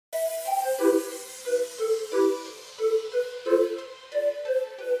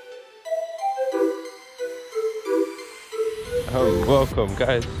Welcome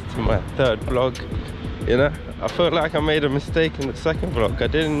guys to my third vlog. You know, I felt like I made a mistake in the second vlog. I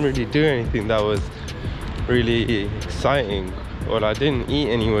didn't really do anything that was really exciting, or I didn't eat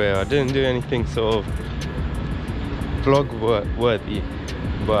anywhere. I didn't do anything sort of vlog worthy,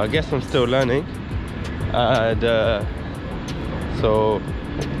 but I guess I'm still learning. And so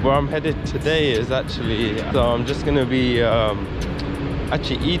where I'm headed today is actually, so I'm just gonna be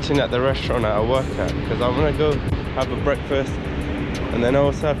actually eating at the restaurant that I work at, because I'm gonna go have a breakfast, and then I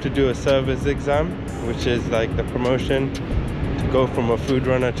also have to do a server's exam, which is like the promotion to go from a food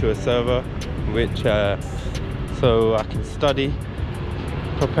runner to a server, which so I can study,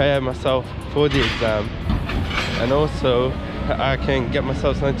 prepare myself for the exam, and also I can get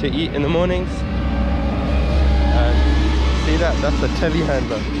myself something to eat in the mornings. And see that, that's a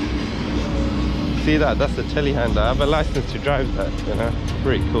telehandler. See that, that's a telehandler. I have a license to drive that, you know,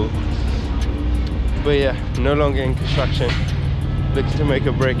 pretty cool. But yeah, no longer in construction, looking to make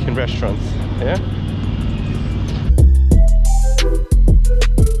a break in restaurants. Yeah,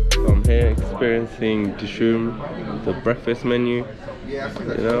 so I'm here experiencing Dishoom, the breakfast menu. You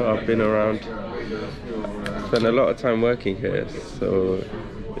know, I've been around, spent a lot of time working here, so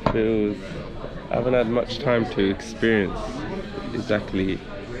it feels I haven't had much time to experience exactly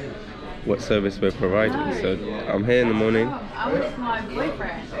what service we're providing. So I'm here in the morning,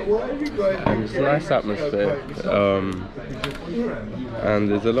 and it's a nice atmosphere, and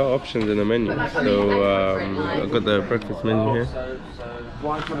there's a lot of options in the menu. So I've got the breakfast menu here,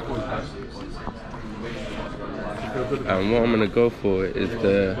 and what I'm gonna go for is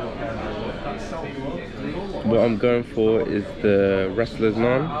the wrestler's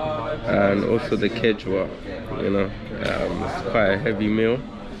naan and also the kejwa. You know, it's quite a heavy meal,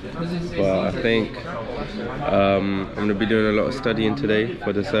 but I think I'm going to be doing a lot of studying today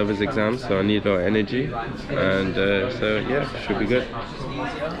for the server's exam, so I need a lot of energy, and so yeah, should be good.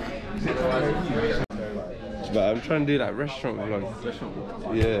 But I'm trying to do like restaurant vlogs.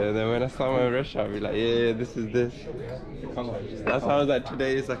 Yeah, and then when I start my restaurant, I'll be like, yeah, this is this. That's how I was like,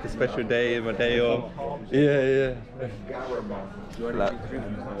 today is like a special day, my day off. Yeah, yeah. Like,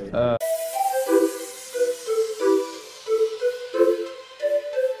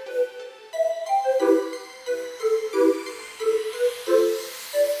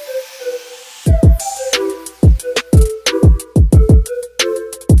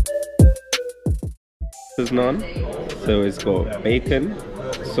 naan, so it's got bacon,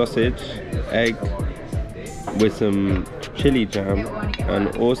 sausage, egg with some chili jam,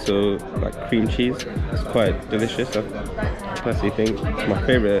 and also like cream cheese. It's quite delicious. I personally think it's my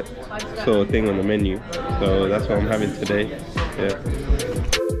favorite sort of thing on the menu, so that's what I'm having today. Yeah.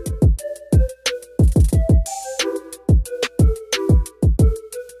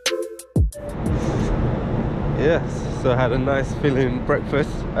 Yes, so I had a nice filling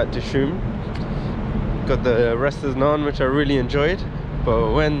breakfast at Dishoom. Got the wrestler's naan, which I really enjoyed,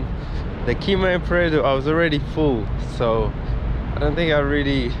 but when the keema and paredo, I was already full, so I don't think I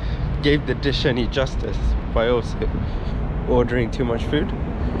really gave the dish any justice by also ordering too much food.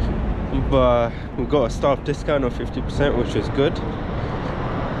 But we got a staff discount of 50%, which is good,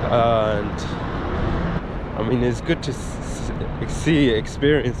 and I mean, it's good to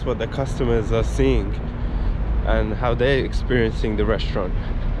experience what the customers are seeing and how they're experiencing the restaurant,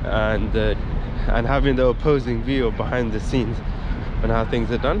 and having the opposing view of behind the scenes and how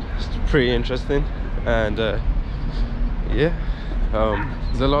things are done. It's pretty interesting, and yeah,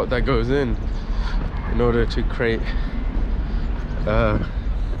 there's a lot that goes in order to create a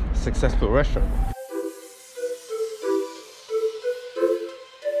successful restaurant.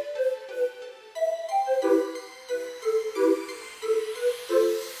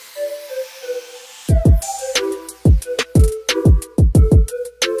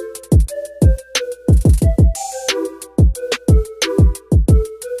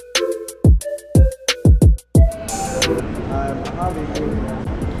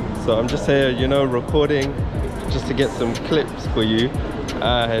 So I'm just here, you know, recording just to get some clips for you.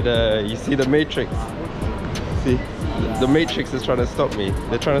 And you see the Matrix. See, the Matrix is trying to stop me.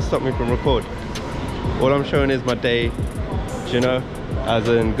 They're trying to stop me from record. All I'm showing is my day, you know, as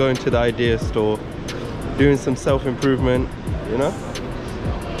in going to the idea store, doing some self-improvement, you know.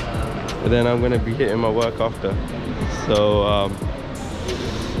 And then I'm gonna be hitting my work after. So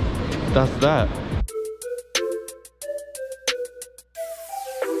that's that.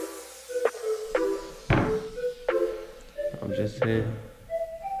 I'm just here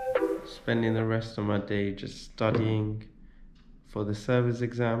spending the rest of my day just studying for the server's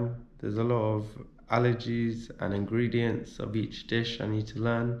exam. There's a lot of allergies and ingredients of each dish I need to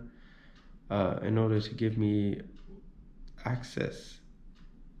learn in order to give me access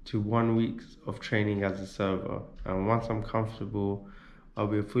to 1 week of training as a server, and once I'm comfortable, I'll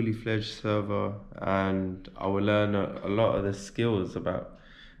be a fully fledged server, and I will learn a lot of the skills about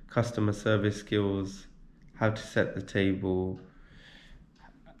customer service skills, how to set the table.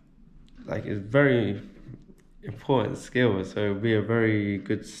 Like, it's very important skill, so it'll be a very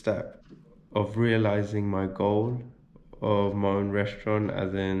good step of realizing my goal of my own restaurant,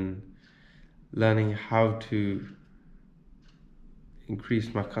 as in learning how to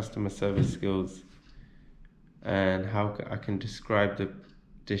increase my customer service skills and how I can describe the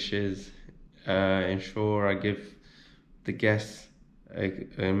dishes, ensure I give the guests an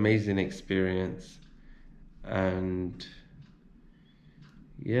amazing experience. And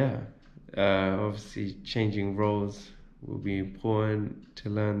yeah, obviously changing roles will be important to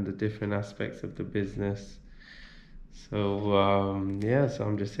learn the different aspects of the business. So yeah, so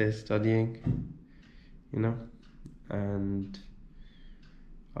I'm just here studying, you know, and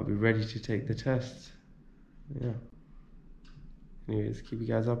I'll be ready to take the test. Yeah. Anyways, keep you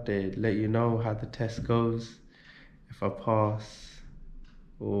guys updated, let you know how the test goes, if I pass,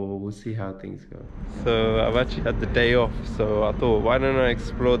 or we'll see how things go. So I've actually had the day off, so I thought, why don't I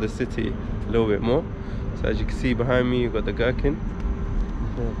explore the city a little bit more? So as you can see behind me, you've got the Gherkin.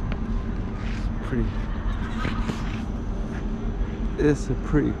 It's a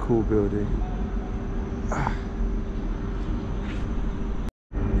pretty cool building.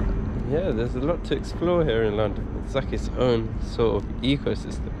 Yeah, there's a lot to explore here in London. It's like its own sort of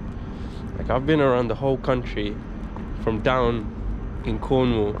ecosystem. Like, I've been around the whole country, from down in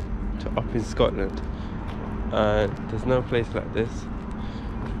Cornwall to up in Scotland, and there's no place like this.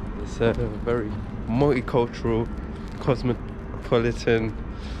 It's a very multicultural, cosmopolitan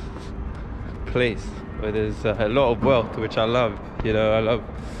place where there's a lot of wealth, which I love. You know,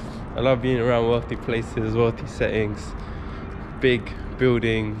 I love being around wealthy places, wealthy settings, big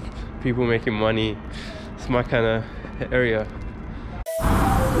buildings, people making money. It's my kind of area.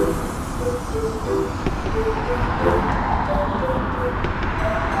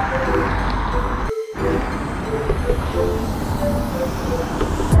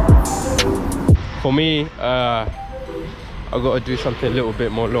 For me, I've got to do something a little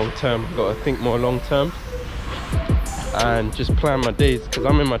bit more long term. I've got to think more long term and just plan my days, because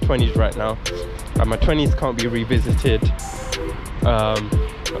I'm in my 20s right now, and my 20s can't be revisited.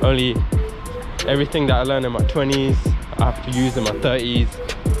 Only everything that I learned in my 20s I have to use in my 30s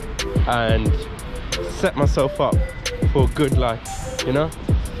and set myself up for a good life, you know,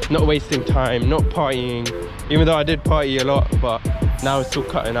 not wasting time, not partying, even though I did party a lot, but now it's all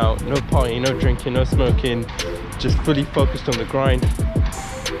cutting out. No partying, no drinking, no smoking, just fully focused on the grind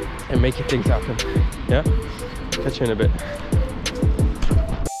and making things happen. Yeah, catch you in a bit.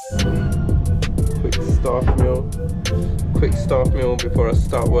 Quick staff meal before I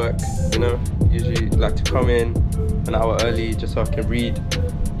start work, you know. Usually like to come in an hour early just so I can read.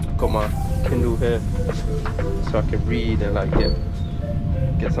 I've got my Kindle here so I can read and like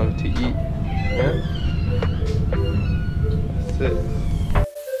get something to eat. Yeah, that's it.